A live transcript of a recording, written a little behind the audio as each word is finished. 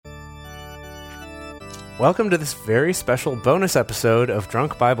Welcome to this very special bonus episode of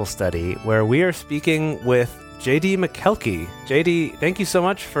Drunk Bible Study, where we are speaking with J.D. McKelkey. J.D., thank you so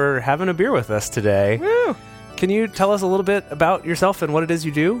much for having a beer with us today. Woo! Can you tell us a little bit about yourself and what it is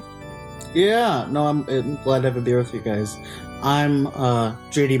you do? Yeah, no, I'm glad to have a beer with you guys. I'm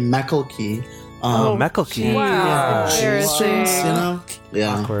J.D. McKelkey. McKelkey. Wow. Yeah.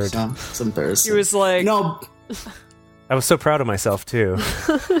 Yeah, Awkward. It's embarrassing. He was like, No, I was so proud of myself, too.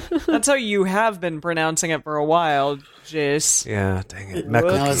 that's how you have been pronouncing it for a while, Jace. Yeah, dang it. no,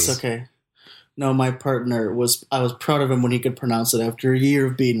 McKelkey. it's okay. No, my partner I was proud of him when he could pronounce it after a year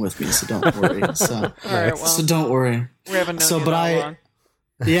of being with me, so don't worry. So, All right, well, so don't worry. we haven't known So, you but that I- long.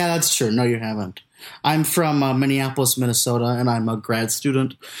 Yeah, that's true. No, you haven't. I'm from Minneapolis, Minnesota, and I'm a grad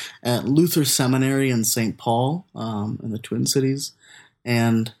student at Luther Seminary in St. Paul, in the Twin Cities.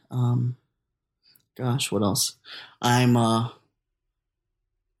 And, gosh, what else? I'm,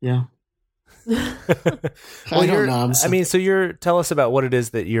 yeah. Well, I don't know. tell us about what it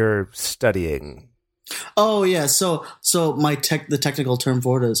is that you're studying. Oh, yeah. So the technical term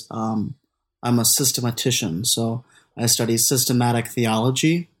for it is, I'm a systematician. So I study systematic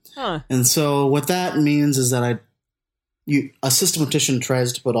theology. Huh. And so what that means is that a systematician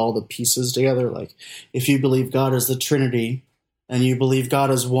tries to put all the pieces together. Like if you believe God is the Trinity and you believe God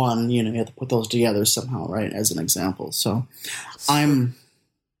is one, you have to put those together somehow, right? As an example. So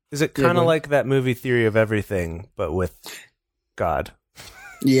Is it Yeah, kind go of ahead. like that movie Theory of Everything, but with God?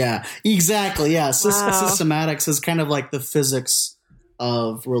 yeah, exactly. Yeah. Wow. Systematics is kind of like the physics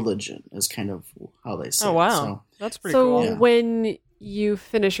of religion is kind of how they say Oh, wow. it. So, That's pretty So cool. Yeah. when you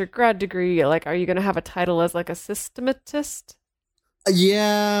finish your grad degree, like, are you going to have a title as like a systematist?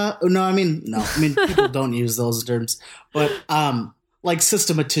 yeah. No, I mean, people don't use those terms, but, like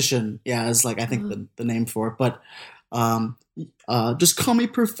systematician, yeah, is like, I think the name for it, but, just call me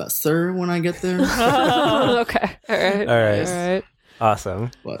professor when I get there. Okay. All right. All right. All right. Awesome.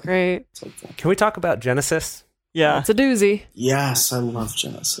 But Great. it's like that. Can we talk about Genesis? Yeah. It's a doozy. Yes, I love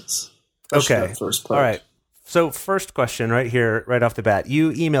Genesis. Especially Okay. that first part. All right. So first question right here, right off the bat.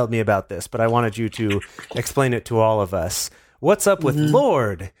 You emailed me about this, but I wanted you to explain it to all of us. What's up with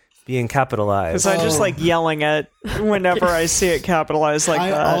Lord being capitalized? Because I just like yelling it whenever I see it capitalized like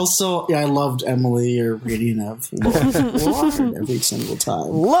that. I loved Emily, your reading of Lord every single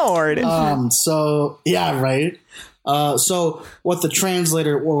time. Lord. So yeah, right. So what the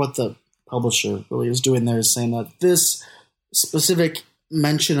translator or what the publisher really is doing there is saying that this specific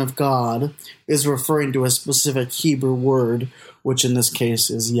mention of God is referring to a specific Hebrew word, which in this case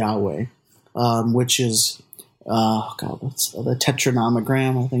is Yahweh, which is that's the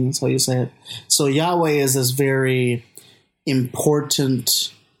tetranomogram. I think that's how you say it. So Yahweh is this very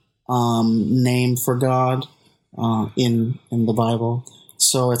important name for God in the Bible.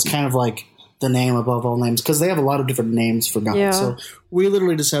 So it's kind of like the name above all names because they have a lot of different names for God. Yeah. So we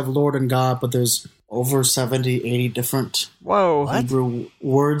literally just have Lord and God, but there's over 70, 80 different Whoa. Hebrew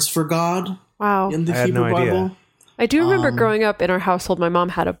words for God Wow. in the I had Hebrew no idea. Bible. I do remember Um, growing up in our household, my mom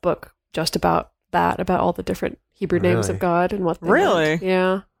had a book just about that, about all the different Hebrew names Really? of God and what they Really? meant.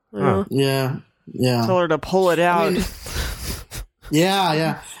 Yeah. Huh. Yeah, yeah. Tell her to pull it out. mean,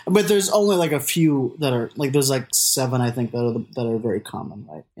 Yeah. But there's only like a few that are like there's like 7 I think that are very common,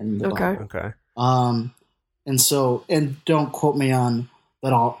 right? In the Okay. Bible. Okay. And don't quote me on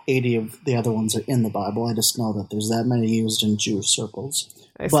that all 80 of the other ones are in the Bible. I just know that there's that many used in Jewish circles.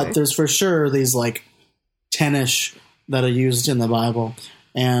 I But see. there's for sure these like 10-ish that are used in the Bible.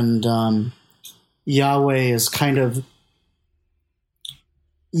 And Yahweh is kind of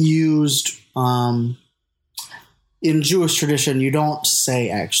used in Jewish tradition. You don't say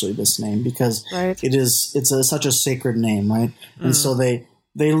actually this name because Right. it's such a sacred name, right? And so they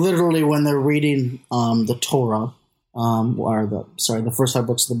literally, when they're reading the Torah, the first 5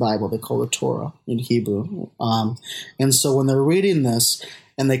 books of the Bible, they call it Torah in Hebrew. And so when they're reading this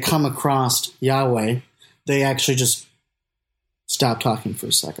and they come across Yahweh, they actually just stop talking for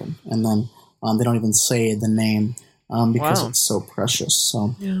a second, and then they don't even say the name because Wow. it's so precious.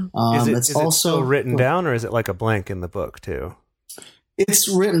 So Yeah. it's Is it also still written down, or is it like a blank in the book too? It's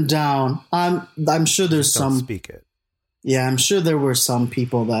written down. I'm sure there's Don't some. speak it. Yeah, I'm sure there were some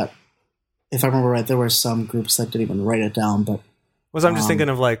people that, if I remember right, there were some groups that didn't even write it down. But I'm just thinking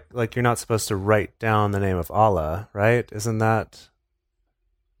of like you're not supposed to write down the name of Allah, right? Isn't that?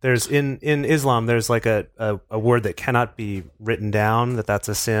 There's in Islam, there's like a word that cannot be written down. That's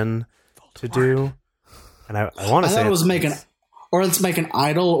a sin to do. And I want I to say thought it was it's make an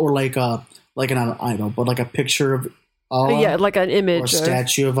idol or like not an idol, but like a picture of Allah. Yeah, like an Or image.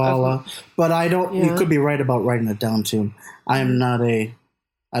 statue of Allah. But I don't. You Yeah. could be right about writing it down too. I am not a.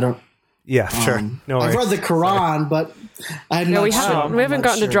 I don't. Yeah, sure. No I've worries. read the Quran, but I'm No, not we sure. haven't. We haven't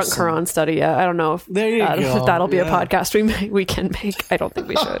gotten to drunk Quran study yet. I don't know if, There you go. if that'll be a Yeah. podcast we can make. I don't think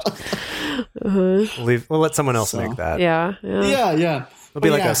we should. We'll let someone else make that. Yeah. Yeah. It'll be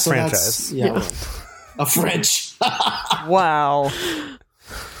Well, like a so franchise. that's- Yeah. A French. Wow.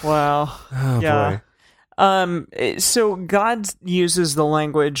 Wow. Oh, Yeah. boy. So God uses the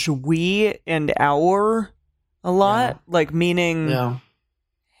language "we" and "our" a lot, like meaning Yeah.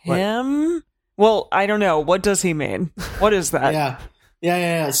 him. Well, I don't know. What does he mean? What is that?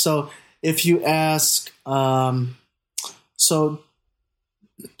 Yeah. So if you ask, so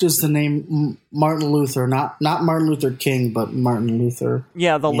does the name Martin Luther, not Martin Luther King, but Martin Luther?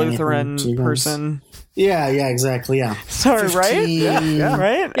 Yeah, the Yeah, Lutheran anything to person. Yeah, exactly. Yeah. Sorry, right? 15,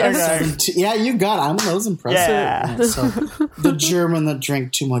 Right? Okay. 17 yeah, you got it. That was impressive. Yeah. So the German that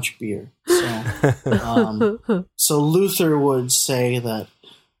drank too much beer. So Luther would say that,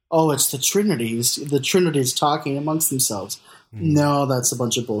 oh, it's the Trinity. The Trinity's talking amongst themselves. No, that's a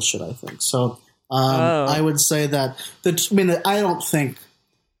bunch of bullshit, I think. So I would say that, I don't think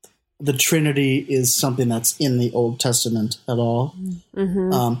the Trinity is something that's in the Old Testament at all.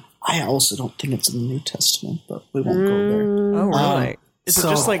 I also don't think it's in the New Testament, but we won't go there. Oh, really? Is it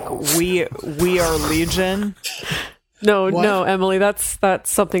just like we are Legion? No, What? no, Emily, that's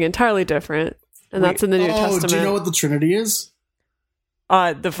something entirely different, and that's in the New Testament. Do you know what the Trinity is?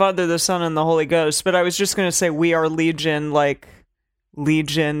 The Father, the Son, and the Holy Ghost. But I was just going to say we are Legion, like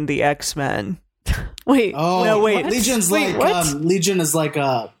Legion, the X-Men. Wait, Oh, no, wait. Legion's Wait, like what? Legion is like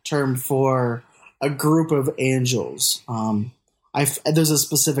a term for a group of angels. There's a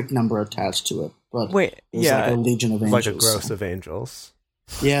specific number attached to it, but Wait, there's yeah. like a legion of angels. Like a gross of angels.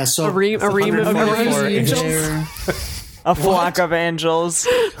 Yeah, so a ream of 144 angels. There- A flock of angels.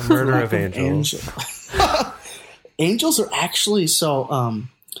 A murder of angels. Angels are actually so.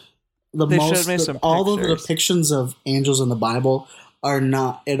 They showed me some all of the pictures. depictions of angels in the Bible are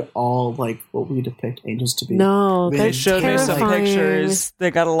not at all like what we depict angels to be. No, They they're They showed me some terrifying. pictures.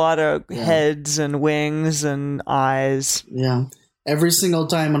 They got a lot of heads and wings and eyes. Yeah. Every single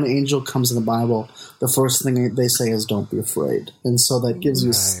time an angel comes in the Bible, the first thing they say is "Don't be afraid," and so that gives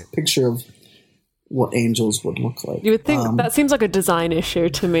you a picture of what angels would look like. You would think that seems like a design issue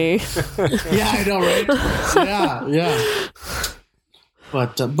to me. Yeah, I know, right? Yeah.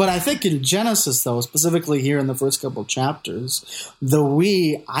 But I think in Genesis, though, specifically here in the first couple chapters, the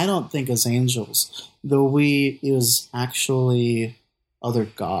we, I don't think is angels. The we is actually other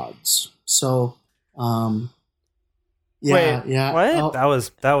gods. So, Wait, yeah. what? Oh,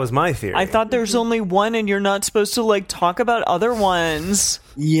 That was my theory. I thought there's only one and you're not supposed to like talk about other ones.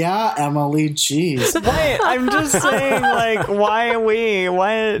 yeah, Emily, jeez. Wait, I'm just saying like why we?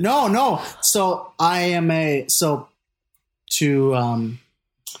 Why No. So to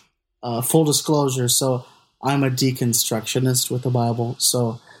full disclosure, so I'm a deconstructionist with the Bible.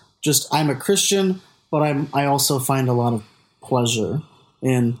 So I'm a Christian, but I also find a lot of pleasure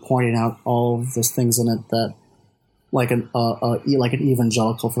in pointing out all of those things in it that like an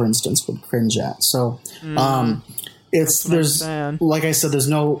evangelical, for instance, would cringe at. So there's understand. like I said, there's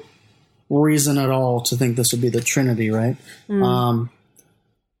no reason at all to think this would be the Trinity, right?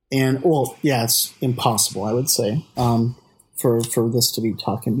 And well, yeah, it's impossible, I would say, for this to be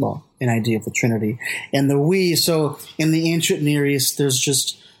talking about an idea of the Trinity. And the we, so in the ancient Near East,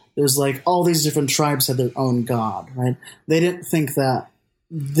 there's like all these different tribes had their own god, right? They didn't think that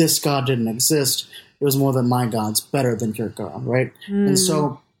this god didn't exist. It was more that my god's better than your god, right? And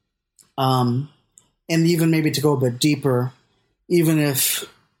so, and even maybe to go a bit deeper, even if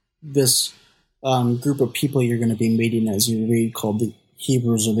this group of people you're going to be meeting, as you read, called the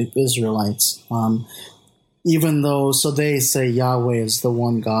Hebrews or the Israelites, even though, so they say Yahweh is the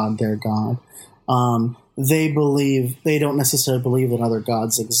one God, their God, they don't necessarily believe that other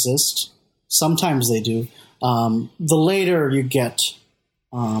gods exist. Sometimes they do. The later you get,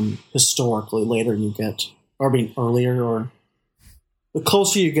 historically, earlier, or the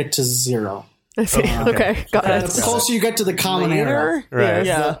closer you get to zero. I see. Okay, got it. The closer you get to the common era, later? Right.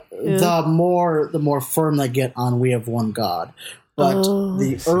 Yeah. the more firm they get on we have one God. But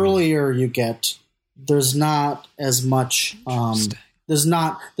the earlier you get, there's not as much.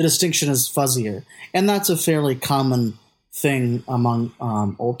 The distinction is fuzzier, and that's a fairly common thing among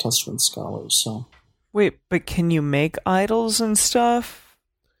Old Testament scholars. So Wait, but can you make idols and stuff?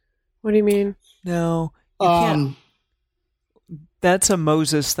 What do you mean? No. You can't. That's a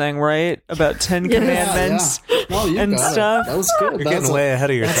Moses thing, right? About 10 Commandments. Yeah. No, you and got stuff. It. That was good. You're getting way ahead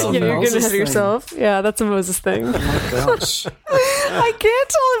of yourself. Yeah, you're Moses getting ahead of thing. yourself. Yeah, that's a Moses thing. Oh my gosh. I can't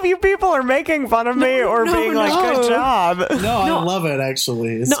tell if you people are making fun of me or being like, good job. No, I love it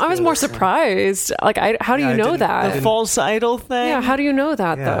actually. No, I was more surprised. Like, how do Yeah, you I know didn't- that? The false idol thing. Yeah, how do you know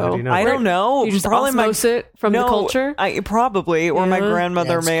that Yeah, how though? do you know I don't know. You just Probably osmose it from the culture? I probably, or my Yeah.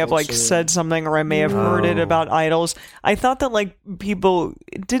 grandmother Yeah, it's may have like culture. said something, or I may have heard it Oh. about idols. I thought that like people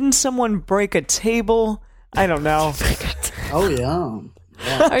didn't someone break a table? I don't know. Oh yeah.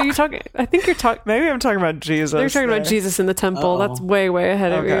 Are you talking? I think you're talking. Maybe I'm talking about Jesus. You're talking there. about Jesus in the temple. Uh-oh. That's way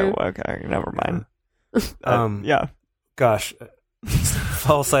ahead of Okay, you. okay, never mind. Yeah. Yeah. Gosh.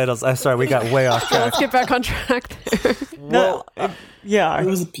 False idols. I'm sorry, we got way off track. Let's get back on track there. No. Yeah. It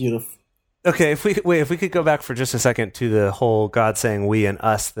was beautiful. Okay, if we could go back for just a second to the whole God saying we and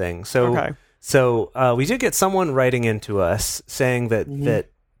us thing. So, Okay. we did get someone writing into us saying that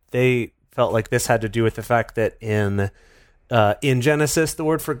that they felt like this had to do with the fact that in Genesis the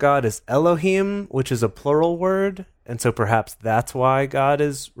word for God is Elohim, which is a plural word, and so perhaps that's why God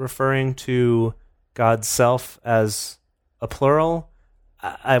is referring to God's self as a plural.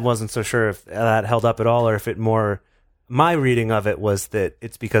 I wasn't so sure if that held up at all, or if it more. My reading of it was that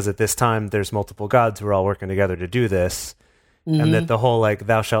it's because at this time there's multiple gods who are all working together to do this, and that the whole like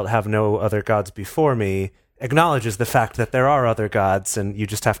 "thou shalt have no other gods before me" acknowledges the fact that there are other gods, and you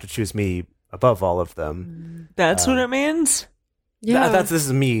just have to choose me above all of them. That's what it means? Yeah. This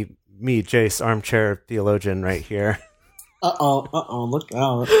is me, Jace, armchair theologian, right here. Look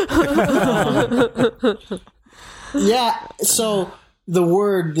out. Yeah, so the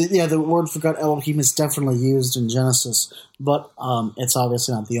word for God Elohim is definitely used in Genesis, but it's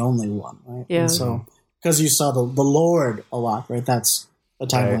obviously not the only one, right? Yeah. And so, because you saw the Lord a lot, right? That's a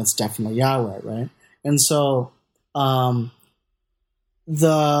time when it's definitely Yahweh, right? And so,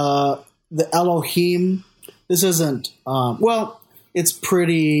 the Elohim, this isn't, it's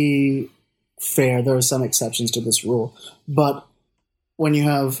pretty fair. There are some exceptions to this rule, but when you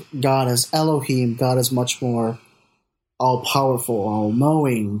have God as Elohim, God is much more all-powerful,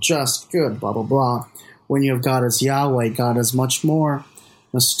 all-knowing, just, good, blah, blah, blah. When you have God as Yahweh, God is much more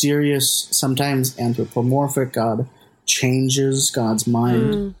mysterious, sometimes anthropomorphic. God changes God's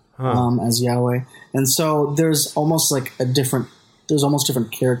mind as Yahweh. And so there's almost different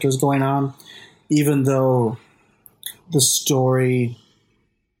characters going on, even though the story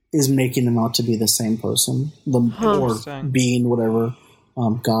is making them out to be the same person, or Interesting. being whatever,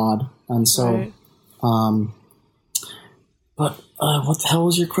 God. And so, Right. but what the hell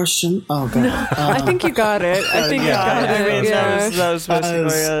was your question? Oh God, I think you got it. I think you got I it. mean, Yeah. that was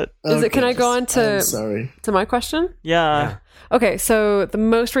basically it. Is it? Can I go on I'm to sorry. my question? Yeah. Okay, so the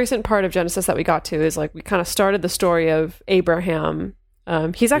most recent part of Genesis that we got to is like we kind of started the story of Abraham.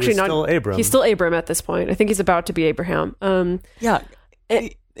 He's actually not still Abram. He's still Abram at this point. I think he's about to be Abraham. Yeah.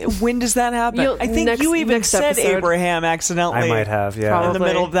 When does that happen? You'll- I think next- you even next said episode. Abraham accidentally. I might have, yeah. Probably. in the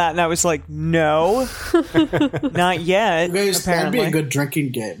middle of that, and I was like, no, not yet. You guys, that'd apparently. be a good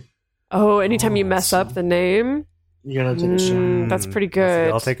drinking game. Oh, anytime you mess up the name, You gotta take a shot. that's pretty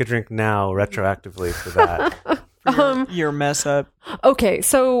good. I'll take a drink now, retroactively for that. Your mess up. Okay,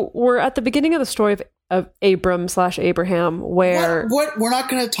 so we're at the beginning of the story of Abram/Abraham, where What? We're not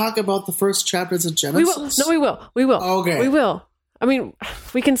going to talk about the first chapters of we Genesis. will. No, we will. We will. Okay. we will. I mean,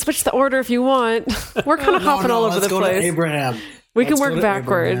 we can switch the order if you want. We're kind of hopping all over let's the go place. To Abraham. We can Let's go work to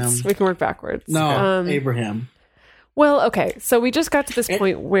backwards. Abraham. We can work backwards. No, Abraham. Well, okay. So we just got to this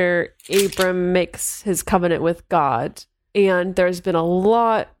point where Abram makes his covenant with God, and there's been a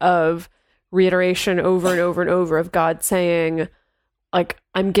lot of reiteration over and over and over of God saying, like,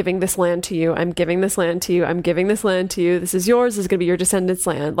 I'm giving this land to you. I'm giving this land to you. I'm giving this land to you. This is yours. This is going to be your descendants'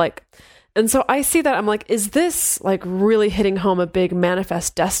 land. Like, and so I see that. I'm like, is this like really hitting home a big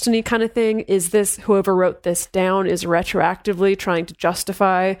manifest destiny kind of thing? Is this whoever wrote this down is retroactively trying to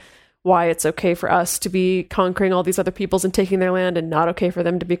justify why it's okay for us to be conquering all these other peoples and taking their land and not okay for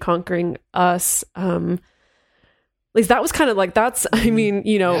them to be conquering us? At least that was kind of like, that's, I mean,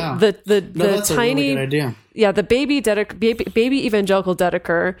 you know, Yeah. the That's tiny, a really good idea. yeah, the baby evangelical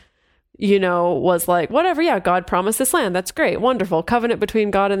Dedeker, you know, was like, whatever, yeah, God promised this land. That's great. Wonderful. Covenant between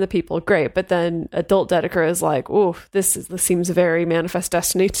God and the people. Great. But then adult Dedeker is like, ooh, this seems very manifest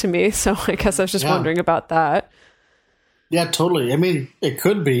destiny to me. So I guess I was just Yeah. wondering about that. Yeah, totally. I mean, it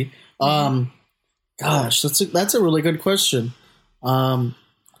could be. Gosh, that's a really good question. I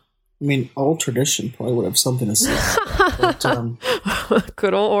mean, old tradition probably would have something to say. But,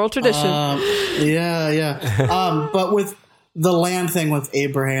 Good old oral tradition. yeah. But with the land thing with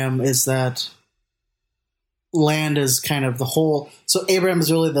Abraham is that land is kind of the whole. So Abraham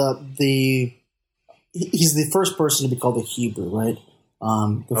is really he's the first person to be called a Hebrew, right?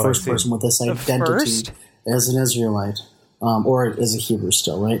 The first I see. person with this identity first? as an Israelite. or is a Hebrew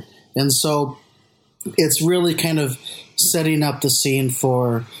still, right? And so it's really kind of setting up the scene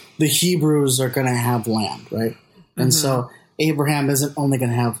for the Hebrews are going to have land, right? And so Abraham isn't only going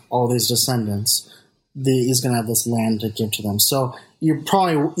to have all these descendants; he's going to have this land to give to them. So you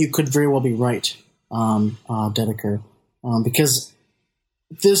could very well be right, Dedeker, because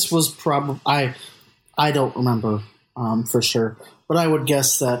this was probably I don't remember for sure, but I would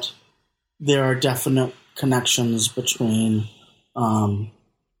guess that there are definite connections between.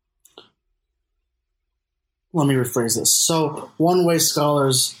 Let me rephrase this. So one way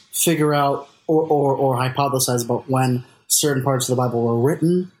scholars figure out or hypothesize about when certain parts of the Bible were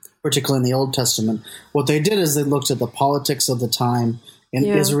written, particularly in the Old Testament, what they did is they looked at the politics of the time in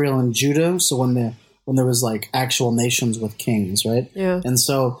Israel and Judah. So when there was like actual nations with kings, right? Yeah. And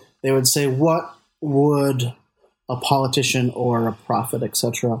so they would say, what would a politician or a prophet,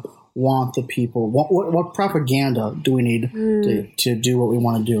 etc., want the people? What propaganda do we need to do what we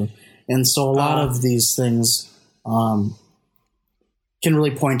want to do? And so a lot of these things can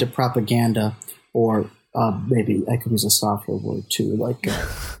really point to propaganda, or maybe I could use a softer word too, like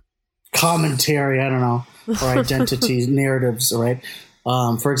commentary, I don't know, or identity narratives, right?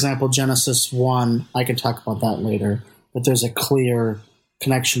 For example, Genesis 1, I can talk about that later, but there's a clear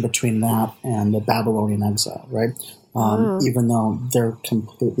connection between that and the Babylonian exile, right? Even though they're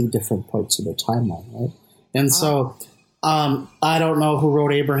completely different parts of the timeline, right? And so I don't know who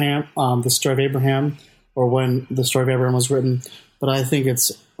wrote Abraham, the story of Abraham, or when the story of Abraham was written, but I think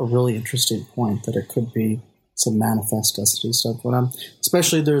it's a really interesting point that it could be some manifest destiny stuff going on.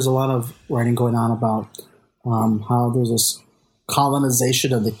 Especially there's a lot of writing going on about how there's this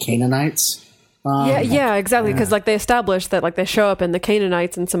colonization of the Canaanites. Yeah, exactly. Because like they established that like they show up and the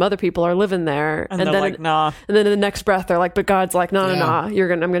Canaanites and some other people are living there, And they're like, nah. And then in the next breath they're like, but God's like, nah,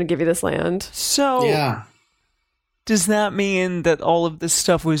 I'm gonna give you this land. So Yeah. does that mean that all of this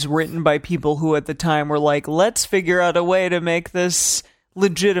stuff was written by people who at the time were like, let's figure out a way to make this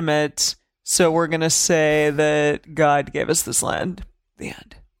legitimate, so we're going to say that God gave us this land? The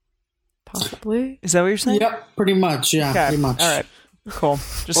end. Possibly. Is that what you're saying? Yep, pretty much. Yeah, Okay. pretty much. All right. Cool.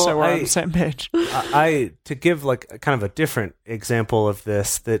 Just so we're on the same page. To give like kind of a different example of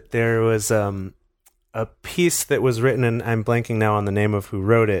this, that there was a piece that was written, and I'm blanking now on the name of who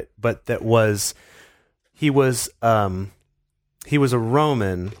wrote it, but that was he was a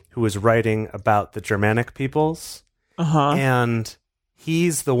Roman who was writing about the Germanic peoples, and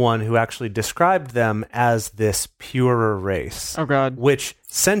he's the one who actually described them as this purer race. Oh God! Which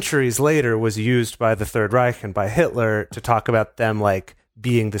centuries later was used by the Third Reich and by Hitler to talk about them like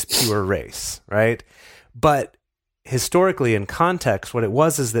being this pure race, right? But historically, in context, what it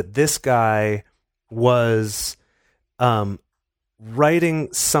was is that this guy was writing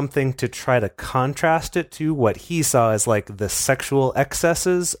something to try to contrast it to what he saw as like the sexual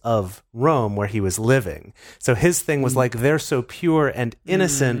excesses of Rome where he was living. So his thing was like, they're so pure and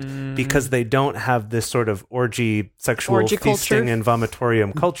innocent because they don't have this sort of sexual feasting culture. and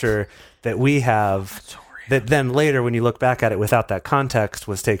vomitorium culture that we have. That then later, when you look back at it without that context,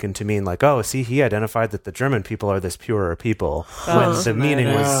 was taken to mean like, oh, see, he identified that the German people are this purer people, when the meaning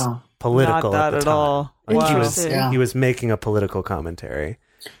was political Not that at the at time. all. Like Interesting. he was making a political commentary.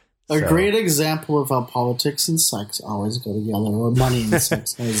 A So- great example of how politics and sex always go together, or money and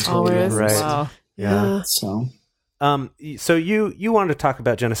sex always go Always. together. Right. Wow. Yeah. So, So you wanted to talk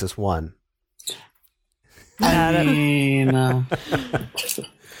about Genesis 1. I mean,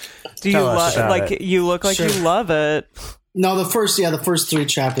 Do you Tell us about like it. you look like Sure. you love it? no, the first 3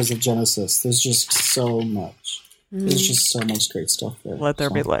 chapters of Genesis, there's just so much. There's just so much great stuff there. Let there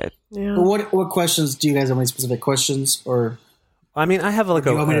be light. Yeah. But what questions do you guys have? Any specific questions, or I mean, I have like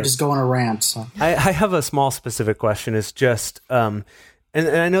do you want me to just go on a rant? So. I have a small specific question. It's just, and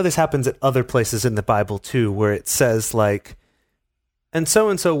I know this happens at other places in the Bible too, where it says like, and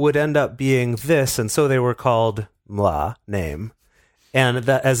so would end up being this, and so they were called blah name, and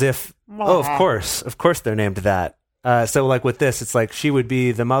that as if, oh, of course they're named that. So like with this, it's like she would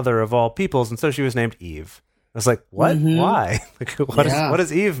be the mother of all peoples, and so she was named Eve. I was like, what? Why? Like, what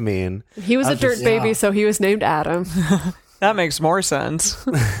does Eve mean? He was a dirt baby, so he was named Adam. That makes more sense.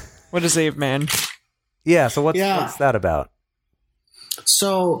 What does Eve mean? Yeah. So what's that about?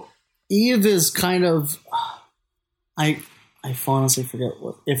 So Eve is kind of, I honestly forget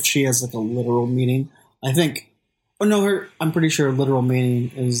if she has like a literal meaning. I think, I'm pretty sure literal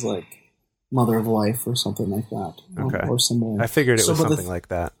meaning is like mother of life or something like that. Okay. Or similar. I figured it was but something like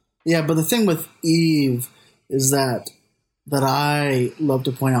that. Yeah, but the thing with Eve is that I love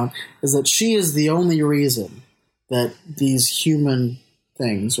to point out is that she is the only reason that these human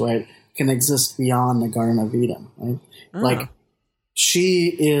things, right, can exist beyond the Garden of Eden, right? Like, she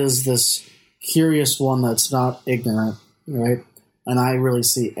is this curious one that's not ignorant, right? And I really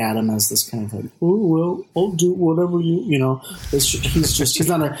see Adam as this kind of like, oh well, I'll do whatever you know. He's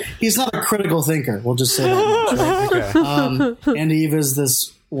not a critical thinker. We'll just say that much, right? And Eve is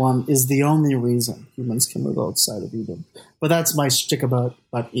the only reason humans can live outside of Eden. But that's my shtick about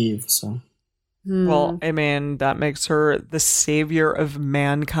Eve. So, well, I mean, that makes her the savior of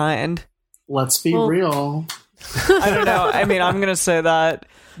mankind. Let's be real. I don't know. I mean, I'm gonna say that.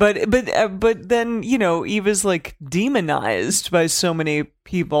 But then, you know, Eve is like demonized by so many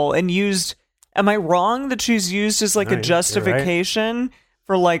people and used. Am I wrong that she's used as like a justification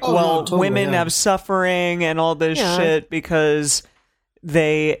for like, women have suffering and all this shit because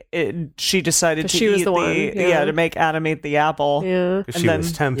she decided to eat to make Adam eat the apple. Yeah, because she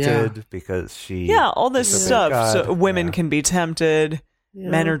was tempted because she all this stuff. So women can be tempted. Yeah.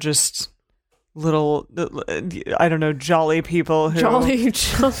 Men are just little, I don't know, jolly people who jolly.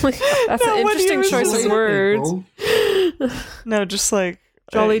 That's an interesting choice of words. No, just like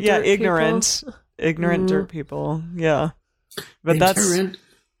jolly, ignorant dirt people. Yeah, but ignorant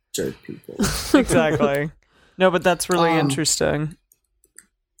dirt people. Exactly. No, but that's really interesting.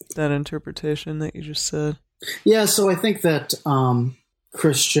 That interpretation that you just said. Yeah, so I think that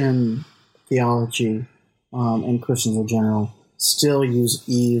Christian theology and Christians in general still use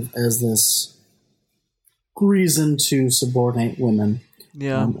Eve as this reason to subordinate women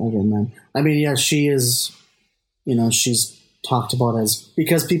over men. I mean, she is, she's talked about as,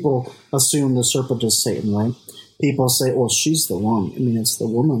 because people assume the serpent is Satan, right? People say, well, she's the one. I mean, it's the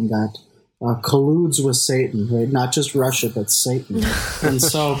woman that colludes with Satan, right? Not just Russia, but Satan. And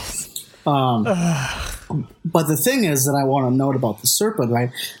so, but the thing is that I want to note about the serpent, right?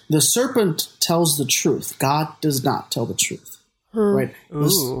 The serpent tells the truth. God does not tell the truth. Right.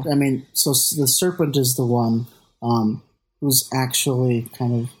 So the serpent is the one who's actually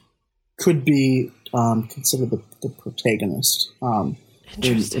kind of could be considered the protagonist.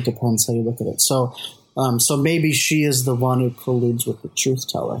 It depends how you look at it. So maybe she is the one who colludes with the truth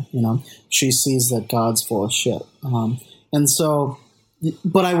teller. She sees that God's full of shit. And so,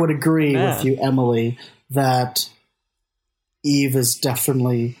 but I would agree with you, Emily, that Eve is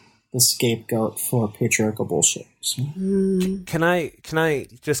definitely the scapegoat for patriarchal bullshit. So. Can I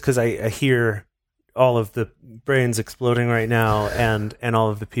just because I hear all of the brains exploding right now and all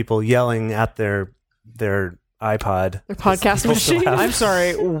of the people yelling at their iPod, their podcast machine. I'm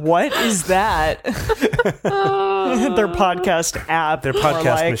sorry, what is that? Their podcast app, their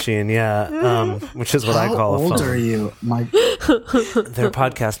podcast machine, which is what I call a phone. How old are you, Mike? Their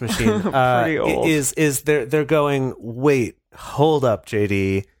podcast machine pretty old. Is they're going, wait, hold up,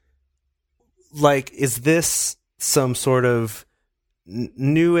 JD. Like, is this some sort of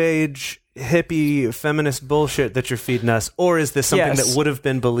new age hippie feminist bullshit that you're feeding us, or is this something that would have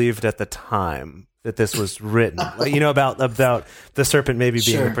been believed at the time that this was written? About the serpent maybe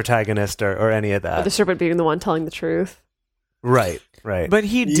being the protagonist or any of that. Or the serpent being the one telling the truth. Right. But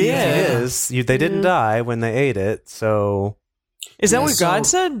he did. They didn't die when they ate it, so... Is that what God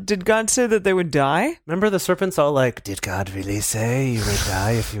said? Did God say that they would die? Remember the serpent's all like, did God really say you would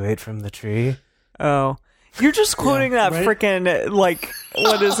die if you ate from the tree? Oh. You're just quoting that freaking, like,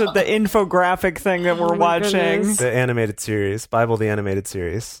 what is it, the infographic thing that we're watching? Goodness. The animated series. Bible, the animated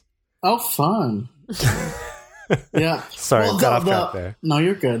series. Oh, fun. Yeah. Sorry, got off track there. No,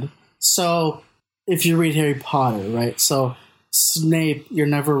 you're good. So, if you read Harry Potter, right? So, Snape, you're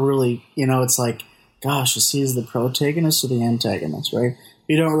never really, it's like, gosh, is he the protagonist or the antagonist, right?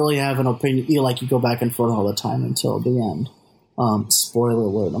 You don't really have an opinion. You go back and forth all the time until the end. Spoiler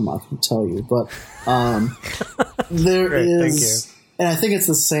alert, I'm not going to tell you. But there Great, is, and I think it's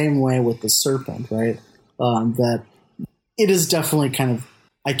the same way with the serpent, right? That it is definitely kind of,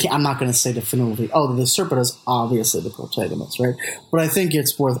 I'm not going to say definitively, the serpent is obviously the protagonist, right? But I think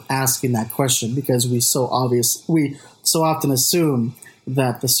it's worth asking that question because we so often assume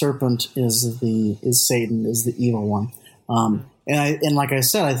that the serpent is Satan, is the evil one. And like I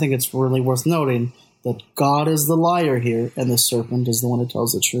said, I think it's really worth noting that God is the liar here, and the serpent is the one who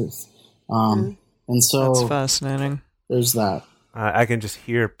tells the truth. And so that's fascinating. There's that. I can just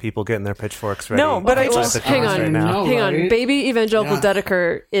hear people getting their pitchforks ready. No, but hang on. Baby evangelical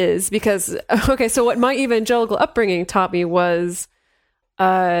Dedeker is because so what my evangelical upbringing taught me was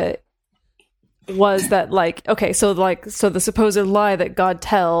that so the supposed lie that God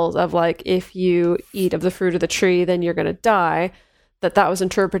tells of if you eat of the fruit of the tree then you're going to die, that was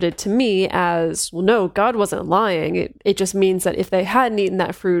interpreted to me as, well, no, God wasn't lying. It just means that if they hadn't eaten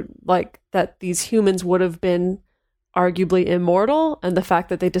that fruit, that these humans would have been arguably immortal, and the fact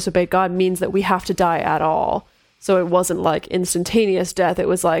that they disobeyed God means that we have to die at all. So it wasn't like instantaneous death. It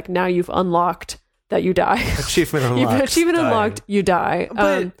was like, now you've unlocked that you die. Achievement unlocked. Achievement dying. unlocked, you die.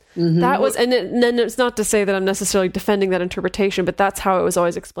 But- That was, and then it's not to say that I'm necessarily defending that interpretation, but that's how it was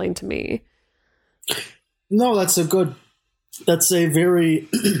always explained to me. No, that's a very,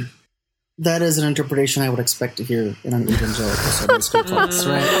 that is an interpretation I would expect to hear in an evangelical Sunday school class,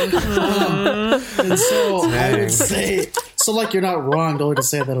 right? And so I would say, so like you're not wrong to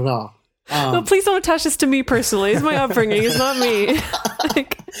say that at all. No, please don't attach this to me personally. It's my upbringing. It's not me.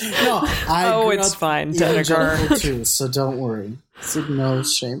 Like, No, I grew it's up fine, Dedeker. evangelical too, so don't worry. It's no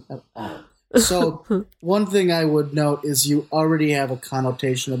shame at all. So one thing I would note is you already have a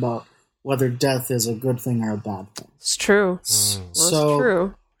connotation about whether death is a good thing or a bad thing. it's true. That's So,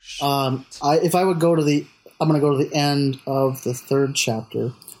 true. if I would go to I'm going to go to the end of the 3rd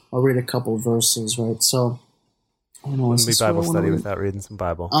chapter. I'll read a couple of verses, right? So, I don't know. Wouldn't be Bible study without reading some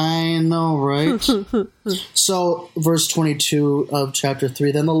Bible. I know, right? So, verse 22 of chapter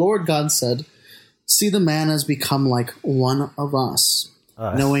 3, then the Lord God said, see, the man has become like one of us,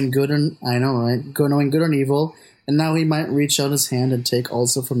 knowing good and, I know, right? Knowing good and evil, and now he might reach out his hand and take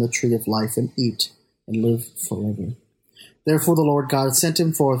also from the tree of life and eat and live forever. Therefore the Lord God sent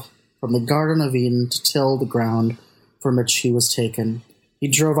him forth from the Garden of Eden to till the ground from which he was taken. He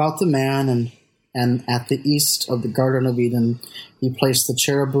drove out the man, and at the east of the Garden of Eden he placed the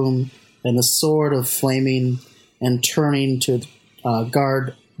cherubim and the sword of flaming and turning to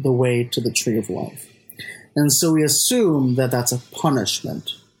guard the way to the tree of life. And so we assume that that's a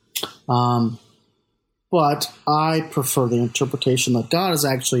punishment. But I prefer the interpretation that God is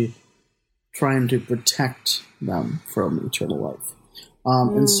actually trying to protect them from eternal life.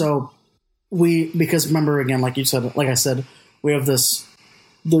 And so because remember again, like I said, we have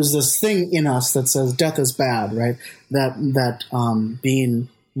there's this thing in us that says death is bad, right? That being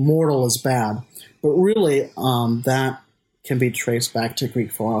mortal is bad. But really, that can be traced back to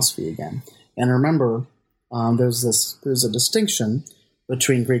Greek philosophy again. And remember, there's a distinction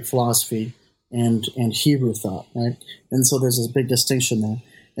between Greek philosophy and Hebrew thought, right? And so there's this big distinction there.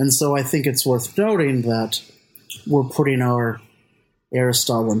 And so I think it's worth noting that we're putting our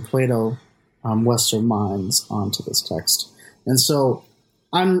Aristotle and Plato Western minds onto this text. And so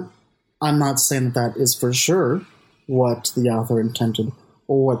I'm not saying that is for sure what the author intended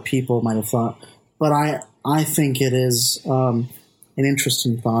or what people might have thought, but I think it is an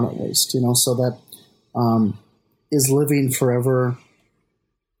interesting thought, at least, so that is living forever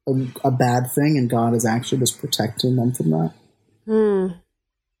a bad thing, and God is actually just protecting them from that.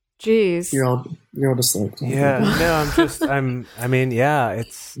 Jeez. You're all just like, Yeah, no, it's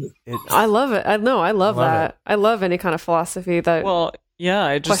I love it. I love that. it. I love any kind of philosophy that Well, yeah,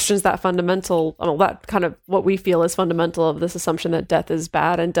 I just questions that fundamental, that kind of what we feel is fundamental of this assumption that death is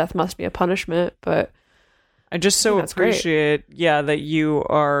bad and death must be a punishment. But I just so that's great. appreciate, that you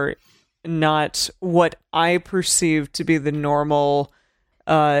are not what I perceive to be the normal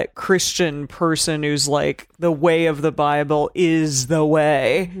Christian person who's like, the way of the Bible is the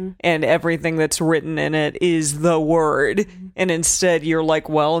way, and everything that's written in it is the word. And instead you're like,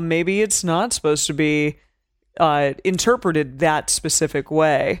 well, maybe it's not supposed to be interpreted that specific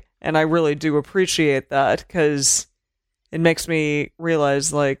way. And I really do appreciate that, because it makes me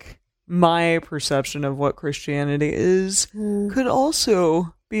realize, like, my perception of what Christianity is could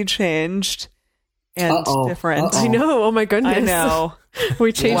also be changed and different. I know. Oh my goodness. I know.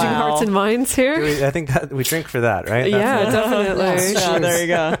 We changing Wow. hearts and minds here. I think that we drink for that, right? Yeah, definitely. Yes. Yeah, there you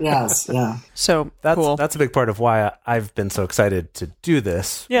go. Yes, yeah. So That's cool. that's a big part of why I've been so excited to do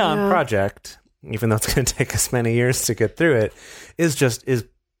this Yeah. project, even though it's going to take us many years to get through it, is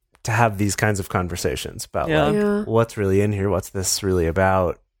to have these kinds of conversations about Yeah. like Yeah. what's really in here, what's this really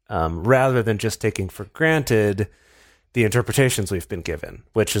about, rather than just taking for granted the interpretations we've been given,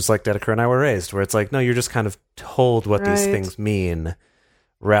 which is like Dedeker and I were raised, where it's like, no, you're just kind of told what these Right. things mean,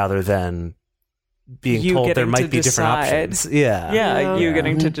 rather than being You told there getting might to be different decide. options. Yeah. Yeah, you Yeah.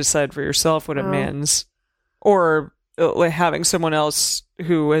 getting to decide for yourself what it Wow. means. Or like having someone else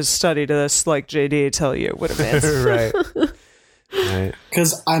who has studied this, like JD, tell you what it means. Right. Right.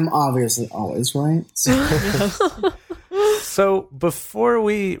 Because I'm obviously always right. So, So before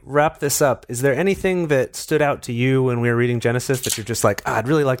we wrap this up, is there anything that stood out to you when we were reading Genesis that you're just like, I'd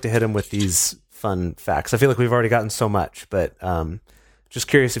really like to hit him with these fun facts? I feel like we've already gotten so much, but just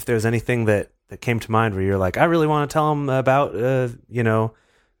curious if there's anything that came to mind where you're like, I really want to tell him about, the,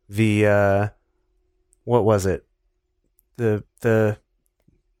 what was it? The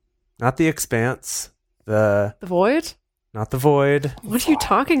not the expanse, The void? not the void. What are you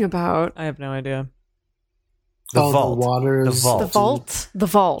talking about? I have no idea. vault. The waters. The vault. The vault? The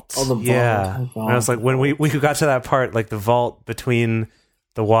vault. Oh, the vault. Yeah. The vault. And I was like, when we got to that part, like the vault between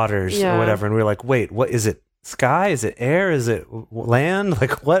the waters Yeah. or whatever, and we were like, wait, what is it? Sky? Is it air? Is it land?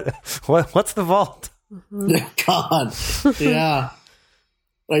 Like what's the vault? God. Yeah.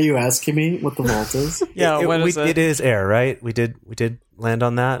 Are you asking me what the vault is? Yeah, what is it? It is air, right? We did land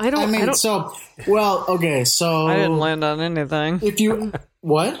on that. I don't. I mean, don't, so, well, okay, so. I didn't land on anything. If you.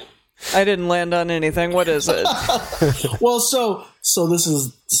 What? I didn't land on anything. What is it? Well, so this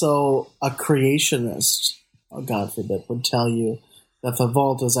is. So a creationist, oh, God forbid, would tell you that the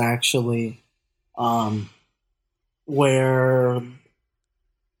vault is actually where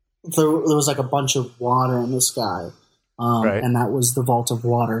there was like a bunch of water in the sky. Right. And that was the vault of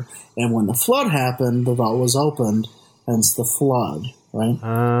water. And when the flood happened, the vault was opened, hence the flood,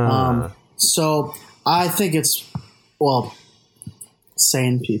 right? So I think it's, well,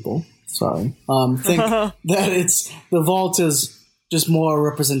 sane people, sorry, think that it's, the vault is just more a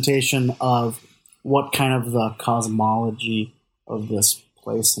representation of what kind of the cosmology of this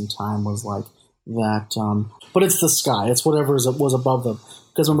place and time was like. That, but it's the sky. It's whatever was above them.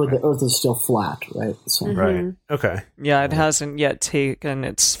 Because remember, the Earth is still flat, right? So, Right. Okay. Yeah, it hasn't yet taken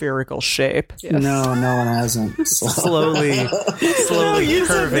its spherical shape. Yes. No one hasn't. So. Slowly You said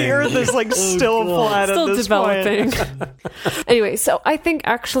curving. the Earth is like still flat Still at this developing. point. Anyway, so I think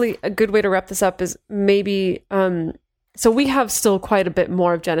actually a good way to wrap this up is maybe. So we have still quite a bit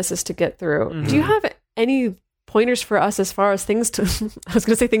more of Genesis to get through. Do you have any pointers for us as far as things to, I was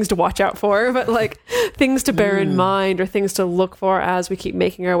going to say things to watch out for, but like things to bear in mind or things to look for as we keep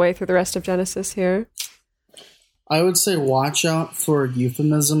making our way through the rest of Genesis here? I would say watch out for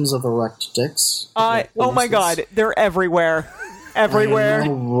euphemisms of erect dicks. Oh my God, they're everywhere. Everywhere. I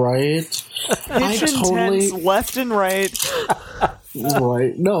know, right? I Kitchen totally tents left and right.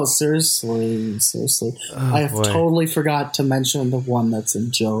 right. No, seriously. I boy. totally forgot to mention the one that's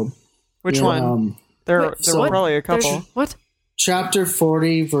in Job. Which Yeah, one? There Wait, were so probably a couple. There's- what? Chapter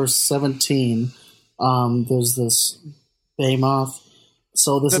 40, verse 17. There's this behemoth.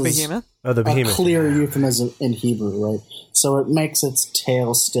 So this The is behemoth? Oh, the a behemoth. clear euphemism in Hebrew, right? So it makes its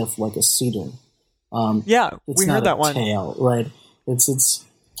tail stiff like a cedar. Yeah, It's we not heard that a one. tail, right? It's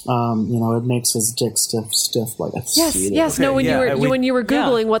it makes his dick stiff like a Yes, cedar. yes. No, when yeah, when you were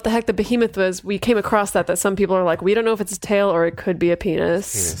googling what the heck the behemoth was, we came across that some people are like, we don't know if it's a tail or it could be a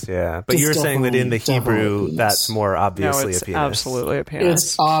penis. Penis, yeah. But It's you were saying that in the definitely Hebrew, a penis. that's more No, obviously it's a penis. absolutely a penis.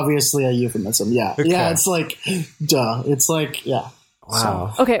 It's obviously a euphemism. Yeah, Okay. yeah. It's like, duh. It's like, yeah.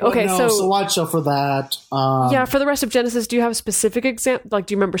 Wow. Okay, But okay. no, so watch out for that. yeah, for the rest of Genesis, do you have specific example? Like,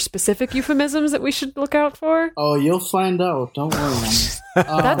 do you remember specific euphemisms that we should look out for? Oh, you'll find out. Don't worry.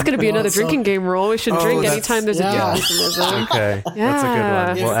 That's going to be another drinking game rule. We should drink that's- anytime there's yeah. a euphemism. Okay. That's a good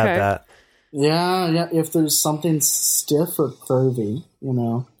one. We'll okay. add that. Yeah. If there's something stiff or curvy,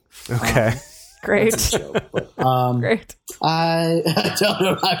 Okay. Great, joke. But, great. I don't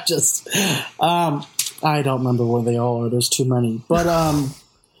know. I'm just. I don't remember where they all are. There's too many. But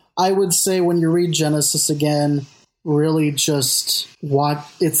I would say when you read Genesis again, really just watch.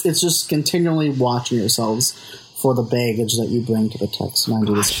 It's just continually watching yourselves for the baggage that you bring to the text. And I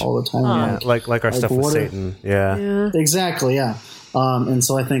do this all the time. Yeah, like our stuff with what if- Satan. Yeah. Yeah. Exactly, yeah. And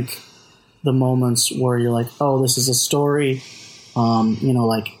so I think the moments where you're like, oh, this is a story,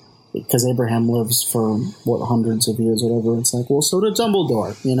 like, because Abraham lives for, hundreds of years or whatever. It's like, well, so did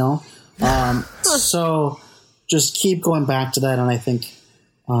Dumbledore, So just keep going back to that, and I think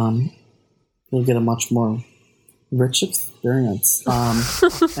you'll get a much more rich experience.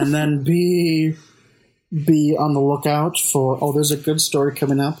 And then be on the lookout for, there's a good story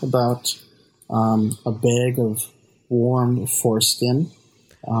coming up about a bag of warm foreskin.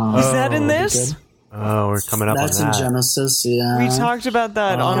 Is that in this? Oh, we're coming up That's on in that. Genesis, yeah. We talked about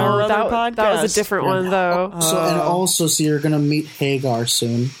that on No, our other podcast. that was a different one, though. So you're going to meet Hagar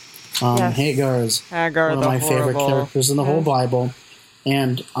soon. Yes. Hagar is Hagar, one of the my favorite horrible. characters in the whole Bible.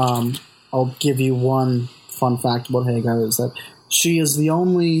 And I'll give you one fun fact about Hagar is that she's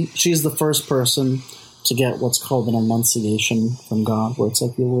the first person to get what's called an annunciation from God, where it's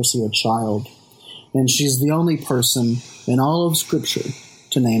like you will see a child. And she's the only person in all of Scripture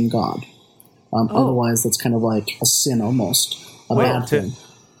to name God. Otherwise, that's kind of like a sin almost. A bad thing.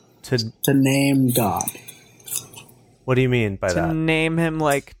 To name God. What do you mean by To that? name him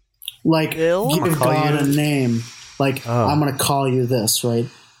like Like, Bill? give Call God you- a name. Like, I'm going to call you this, right?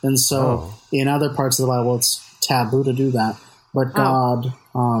 And so, in other parts of the Bible, it's taboo to do that. But God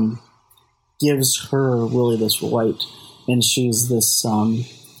gives her really this right. And she's this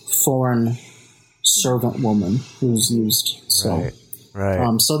foreign servant woman who's used. So,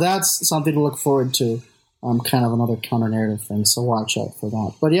 Right. so that's something to look forward to kind of another counter narrative thing. So watch out for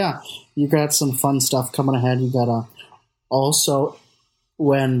that. But yeah, you got some fun stuff coming ahead. You got also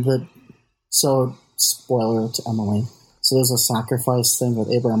spoiler to Emily. So there's a sacrifice thing with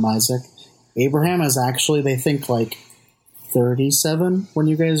Abraham Isaac. Abraham is actually, they think, like 37 when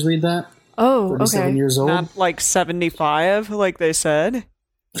you guys read that. Oh, 37 okay. years old. Not like 75, like they said.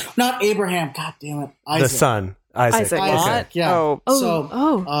 Not Abraham. God damn it. Isaac. The son, Isaac. Isaac. Okay. Yeah. Oh.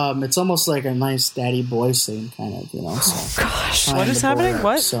 So, it's almost like a nice daddy boy scene, kind of, you know. So Gosh. trying What is to boy happening? up,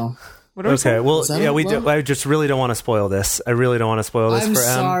 What? So What are we Okay, saying? well, Is that yeah, it? we do. I just really don't want to spoil this. I really don't want to spoil this I'm for Em.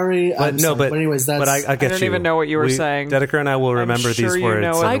 sorry. But I'm no, sorry. but anyways, that's but I get I don't you. even know what you were saying. Dedeker and I will remember sure these you words.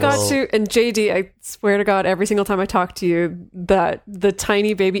 know and it. I got we'll- to, and JD, I swear to God, every single time I talk to you, that the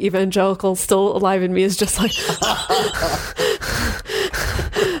tiny baby evangelical still alive in me is just like,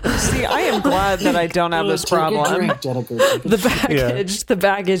 See, I am glad that I don't have this Take a problem. drink, Dedeker. the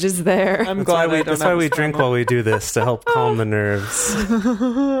baggage is there. I'm That's glad why we, I don't that's have why we this drink problem. while we do this to help calm the nerves.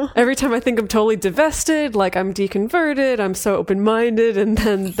 Every time I think I'm totally divested, like I'm deconverted, I'm so open-minded, and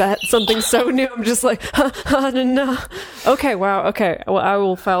then that's something so new, I'm just like, no. Okay, wow, okay. Well, I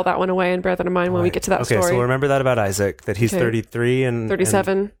will file that one away and bear that in mind when we get to that Okay, story. so remember that about Isaac, that he's Okay. 33 and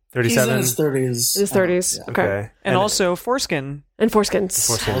 37. and He's in 37. his 30s. In his 30s. Yeah. Okay. Okay. And also foreskin. And foreskins.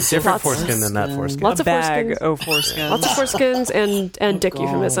 Foreskin. Also Different lots- foreskin than that foreskin. Lots A of bag foreskins. of foreskin. Lots of foreskins and dick God.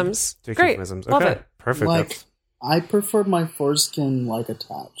 euphemisms. Dick Great. euphemisms. Love Okay, it. perfect. Like, I prefer my foreskin like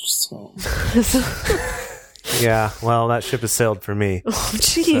attached. So Yeah, well, that ship has sailed for me. Oh,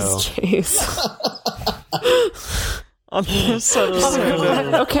 jeez, So- jeez. On this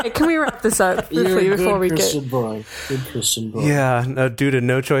episode. Okay, can we wrap this up you're briefly a before good we Christian get? boy. Good Christian boy. Yeah, no, due to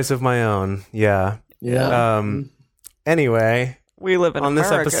no choice of my own. Yeah. Yeah. Anyway, We live in on this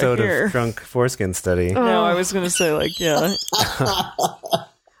America episode here. of Drunk Foreskin Study, No, I was going to say, like, yeah.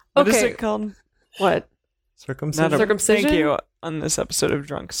 What is Okay. it called? What? circumcision. Circumcision? Thank you. On this episode of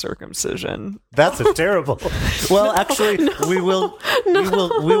Drunk Circumcision. That's a terrible. Well, actually, we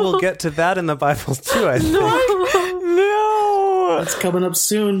will get to that in the Bible too. I think. No! It's coming up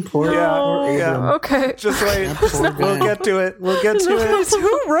soon. Poor, Yeah, poor yeah. Abram. Okay. Just wait. Poor We'll guy. get to it. We'll get to it. Guys,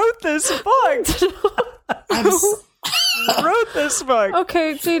 who wrote this book? I'm s- Who wrote this book?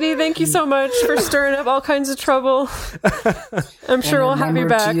 Okay, JD, thank you so much for stirring up all kinds of trouble. I'm sure we'll have you remember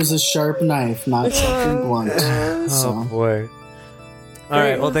back. to use a sharp knife, not something blunt. Oh So, boy. All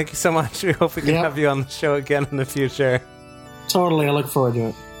right. Well, thank you so much. We hope we can Yep. have you on the show again in the future. totally, I look forward to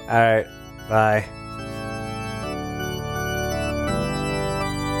it. All right. Bye.